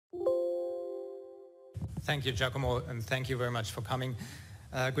Thank you, Giacomo, and thank you very much for coming.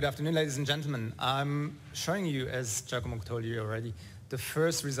 Good afternoon, ladies and gentlemen. I'm showing you, as Giacomo told you already, the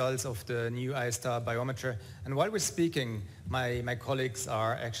first results of the new Eyestar biometer. And while we're speaking, my colleagues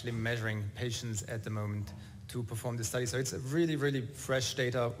are actually measuring patients at the moment to perform the study. So it's really, really fresh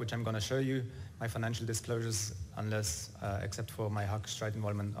data, which I'm going to show you. My financial disclosures, unless, except for my Haag-Streit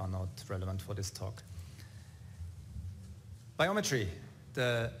involvement, are not relevant for this talk. Biometry.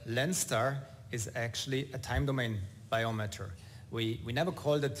 The Eyestar is actually a time domain biometer. We never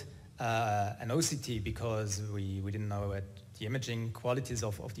called it an OCT because we didn't know the imaging qualities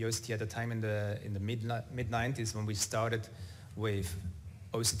of the OCT at the time in the mid-90s when we started with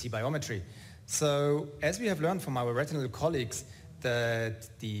OCT biometry. So as we have learned from our retinal colleagues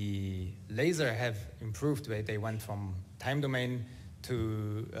that the laser have improved, they went from time domain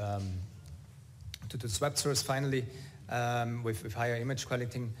to the swept source finally with higher image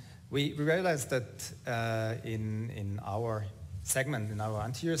quality. We realized that in our segment, in our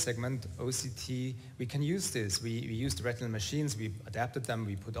anterior segment, OCT, we can use this. We used retinal machines, we adapted them,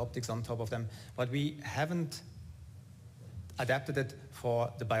 we put optics on top of them, but we haven't adapted it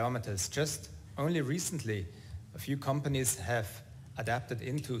for the biometers. Just only recently, a few companies have adapted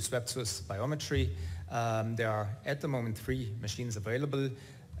into swept source biometry. There are at the moment 3 machines available.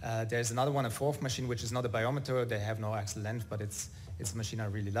 There's another one, a 4th machine, which is not a biometer. They have no axial length, but it's a machine I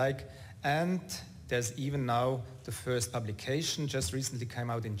really like. And there's even now the first publication just recently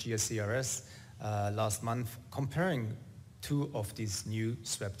came out in ESCRS last month comparing 2 of these new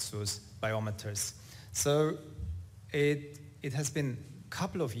swept source biometers. So it has been a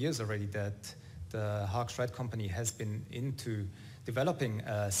couple of years already that the Haag-Streit company has been into developing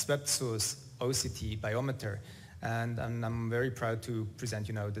a swept source OCT biometer. And I'm very proud to present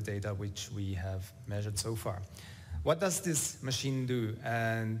you now the data which we have measured so far. What does this machine do?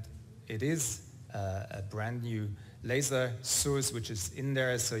 And it is a brand new laser source which is in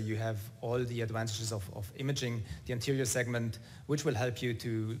there, so you have all the advantages of imaging the anterior segment, which will help you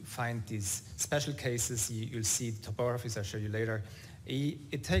to find these special cases. You'll see the topographies I'll show you later.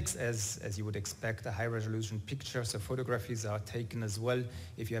 It takes, as you would expect, a high-resolution picture, so photographies are taken as well.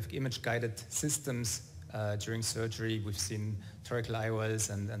 If you have image-guided systems during surgery, we've seen torical IOLs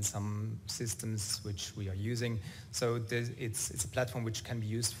and some systems which we are using. So it's a platform which can be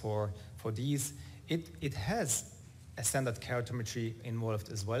used for these. It has a standard keratometry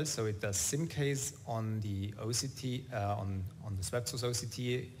involved as well, so it does SIM case on the OCT, on the swept source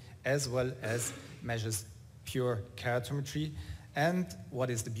OCT, as well as measures pure keratometry. And what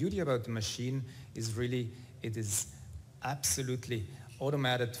is the beauty about the machine is really it is absolutely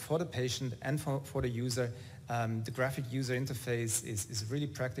automated for the patient and for the user. The graphic user interface is really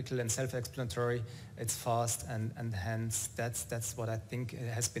practical and self-explanatory. It's fast and hence that's what I think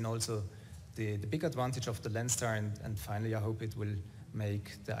has been also the big advantage of the Eyestar, and finally I hope it will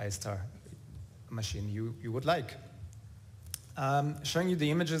make the Eyestar machine you would like. Showing you the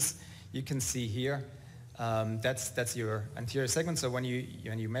images, you can see here that's your anterior segment. So when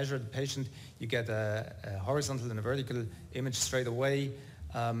you measure the patient, you get a horizontal and a vertical image straight away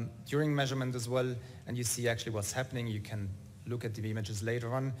during measurement as well, and you see actually what's happening. You can look at the images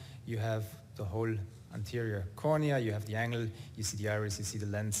later on. You have the whole anterior cornea, you have the angle, you see the iris, you see the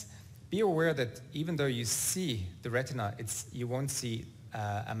lens. Be aware that even though you see the retina, you won't see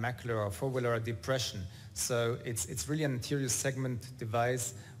a macular or foveolar depression. So it's really an anterior segment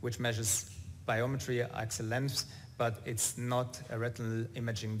device which measures biometry, axial lengths, but it's not a retinal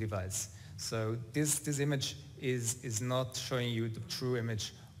imaging device. So this image is not showing you the true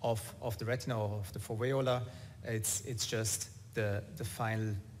image of the retina or of the foveola. It's just the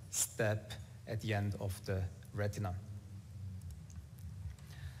final step at the end of the retina.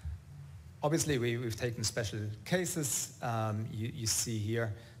 Obviously, we've taken special cases. You see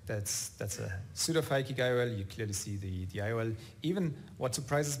here that's a pseudophakic IOL. You clearly see the IOL. Even what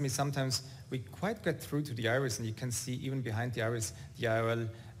surprises me sometimes, we quite get through to the iris, and you can see even behind the iris the IOL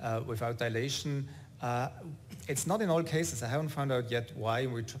without dilation. It's not in all cases. I haven't found out yet why.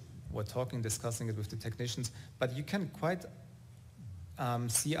 We're discussing it with the technicians, but you can quite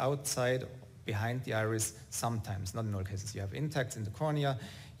see outside behind the iris sometimes, not in all cases. You have intacts in the cornea,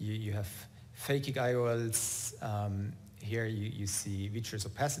 you have phakic IOLs. Here you see vitreous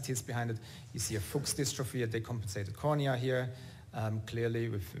opacities behind it. You see a Fuchs dystrophy, a decompensated cornea here, clearly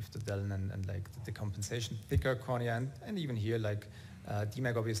with the Dellen and like the decompensation, thicker cornea, and even here like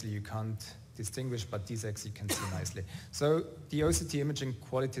DMAG obviously you can't distinguish, but DSEX you can see nicely. So the OCT imaging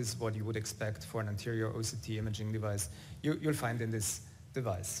quality is what you would expect for an anterior OCT imaging device. You'll find in this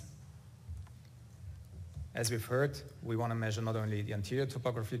device. As we've heard, we want to measure not only the anterior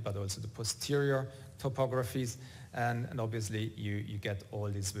topography, but also the posterior topographies. And obviously, you get all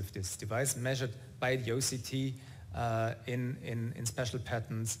this with this device measured by the OCT in special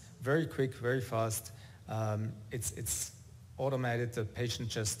patterns, very quick, very fast. It's automated. The patient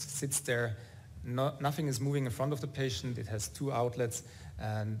just sits there. Nothing is moving in front of the patient. It has two outlets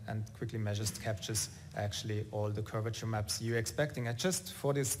and quickly measures, captures actually all the curvature maps you're expecting. I just,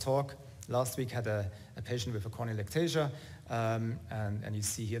 for this talk, last week had a patient with a corneal ectasia, and you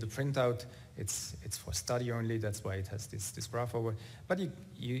see here the printout. It's for study only, that's why it has this graph over. But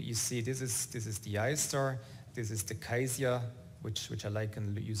you see this is the Eyestar, this is the Kaisia, which I like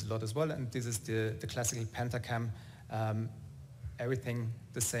and use a lot as well, and this is the classical pentacam. Everything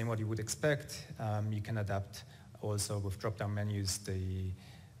the same what you would expect. You can adapt also with drop-down menus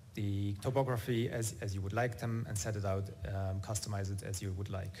the topography as you would like them and set it out, customize it as you would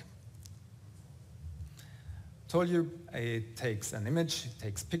like. Told you it takes an image, it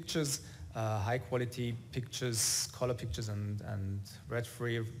takes pictures, high quality pictures, color pictures and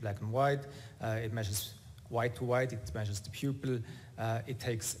red-free, black and white. It measures white to white, it measures the pupil. It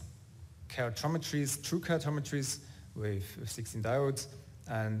takes keratometries, true keratometries with 16 diodes,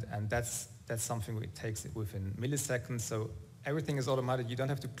 and that's something it takes within milliseconds. So everything is automatic. You don't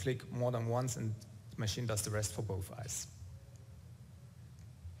have to click more than once, and the machine does the rest for both eyes.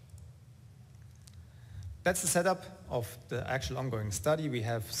 That's the setup of the actual ongoing study. We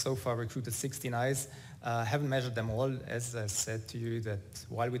have so far recruited 16 eyes. Haven't measured them all, as I said to you, that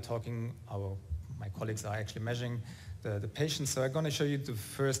while we're talking, my colleagues are actually measuring the patients. So I'm going to show you the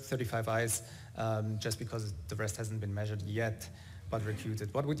first 35 eyes, just because the rest hasn't been measured yet, but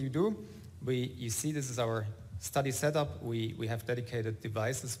recruited. What would you do? You see this is our study setup. We have dedicated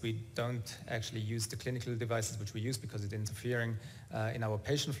devices. We don't actually use the clinical devices which we use because it's interfering in our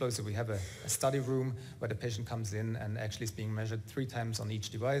patient flow. So we have a study room where the patient comes in and actually is being measured 3 times on each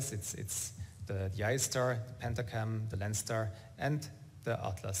device. It's the Eyestar, the Pentacam, the Lenstar, and the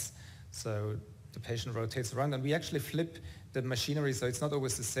Atlas. So the patient rotates around, and we actually flip the machinery, so it's not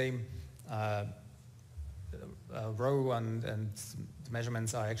always the same row, and the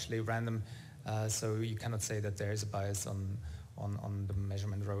measurements are actually random. So you cannot say that there is a bias on the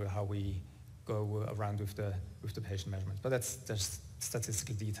measurement row, how we go around with the patient measurements. But that's just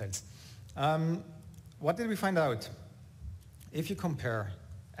statistical details. What did we find out? If you compare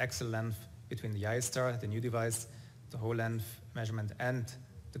axial length between the Eyestar, the new device, the whole length measurement, and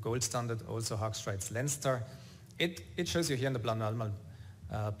the gold standard, also Haag-Streit's Lenstar, it shows you here in the Bland-Waldman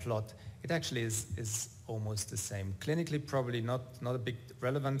plot, it actually is almost the same. Clinically, probably not a big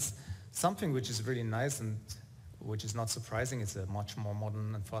relevance. Something which is really nice and which is not surprising, it's a much more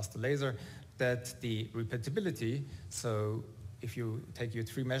modern and faster laser, that the repeatability, so if you take your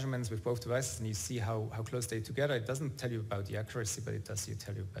 3 measurements with both devices and you see how close they are together, it doesn't tell you about the accuracy, but it does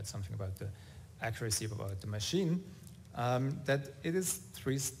tell you about something about the accuracy about the machine, that it is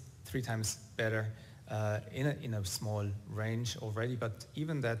three times better in a small range already. But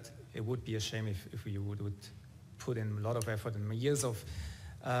even that, it would be a shame if we would put in a lot of effort and years of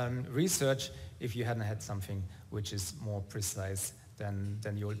research if you hadn't had something which is more precise than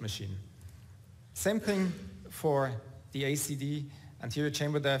the old machine. Same thing for the ACD, anterior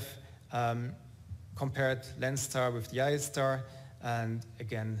chamber depth, compared Lenstar with the Eyestar, and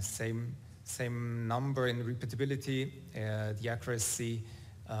again, same number in repeatability. The accuracy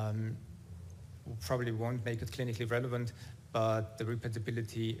probably won't make it clinically relevant, but the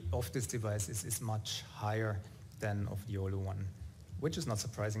repeatability of this device is much higher than of the older one, which is not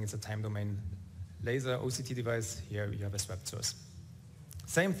surprising. It's a time domain laser OCT device. Here you have a swept source.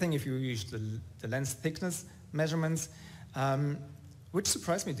 Same thing if you use the lens thickness measurements, which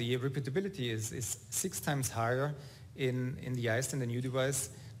surprised me. The repeatability is 6 times higher in the Eyestar, in the new device,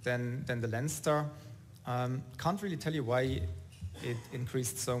 than the Lenstar. Can't really tell you why it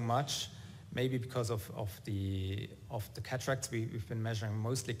increased so much. Maybe because of the cataracts. We've been measuring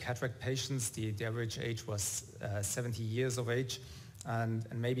mostly cataract patients. The average age was 70 years of age, and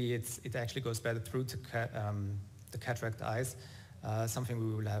maybe it actually goes better through to the cataract eyes, something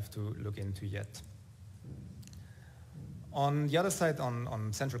we will have to look into yet. On the other side,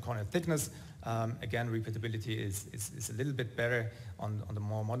 on central corneal thickness, again, repeatability is a little bit better on the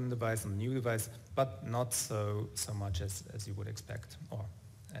more modern device, on the new device, but not so much as you would expect, or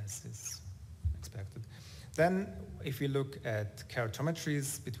as is expected. Then, if we look at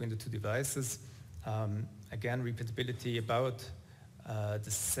keratometries between the 2 devices, again, repeatability about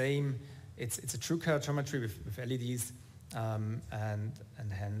the same. It's a true keratometry with LEDs,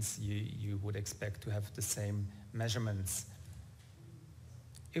 and hence you would expect to have the same measurements.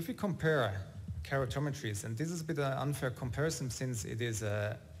 If we compare keratometries. And this is a bit of an unfair comparison since it is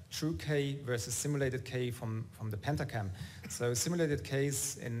a true K versus simulated K from the pentacam. So simulated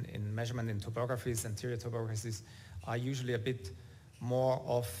Ks in measurement in topographies, anterior topographies, are usually a bit more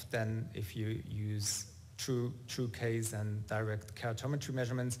off than if you use true Ks and direct keratometry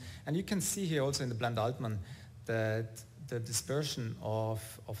measurements. And you can see here also in the Bland-Altman that the dispersion of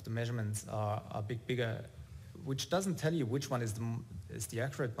the measurements are a bit bigger, which doesn't tell you which one is the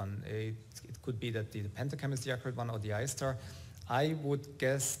accurate one. It could be that the pentacam is the accurate one or the Eyestar. I would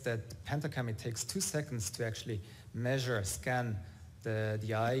guess that the pentacam, it takes 2 seconds to actually measure, scan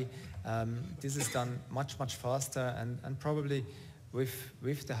the eye. This is done much faster, and probably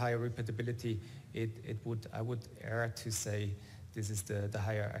with the higher reproducibility, I would err to say this is the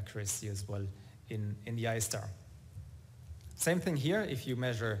higher accuracy as well in the Eyestar. Same thing here, if you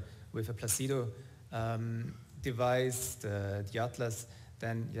measure with a Placido device, the Atlas,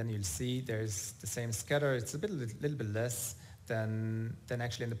 then you'll see there's the same scatter. It's a little bit less than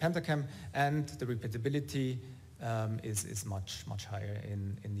actually in the pentacam, and the reproducibility is much higher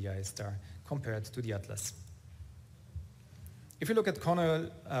in the Eyestar compared to the Atlas. If you look at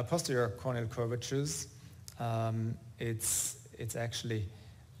posterior corneal curvatures, it's actually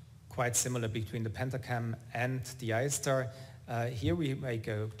quite similar between the pentacam and the Eyestar. Here we make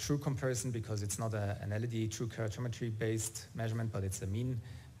a true comparison because it's not an LED true keratometry based measurement, but it's a mean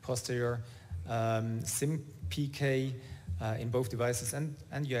posterior sim PK in both devices,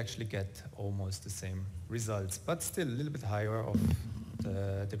 and you actually get almost the same results, but still a little bit higher of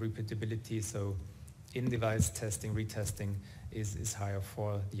the reproducibility. So in-device testing, retesting is higher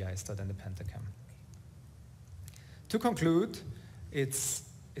for the Eyestar than the pentacam. To conclude, it's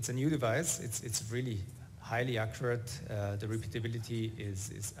a new device. It's really highly accurate. The reproducibility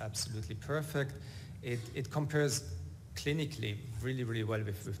is absolutely perfect. It compares clinically really well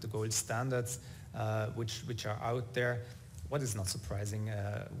with the gold standards, which are out there. What is not surprising,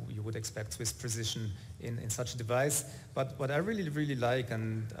 you would expect Swiss precision in such a device. But what I really like,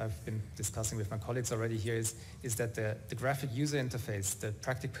 and I've been discussing with my colleagues already here, is that the graphic user interface, the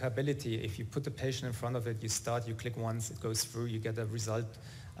practicability, if you put the patient in front of it, you click once, it goes through, you get a result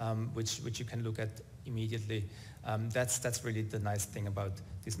which you can look at immediately. That's really the nice thing about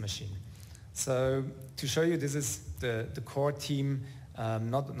this machine. So to show you, this is the core team.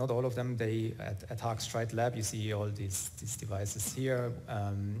 Not all of them. They at Haag-Streit lab. You see all these devices here.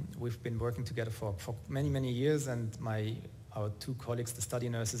 We've been working together for many years, and our 2 colleagues, the study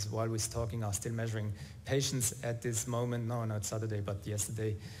nurses, while we're talking, are still measuring patients at this moment. No, not Saturday, but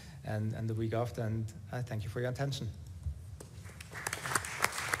yesterday and the week after. And I thank you for your attention.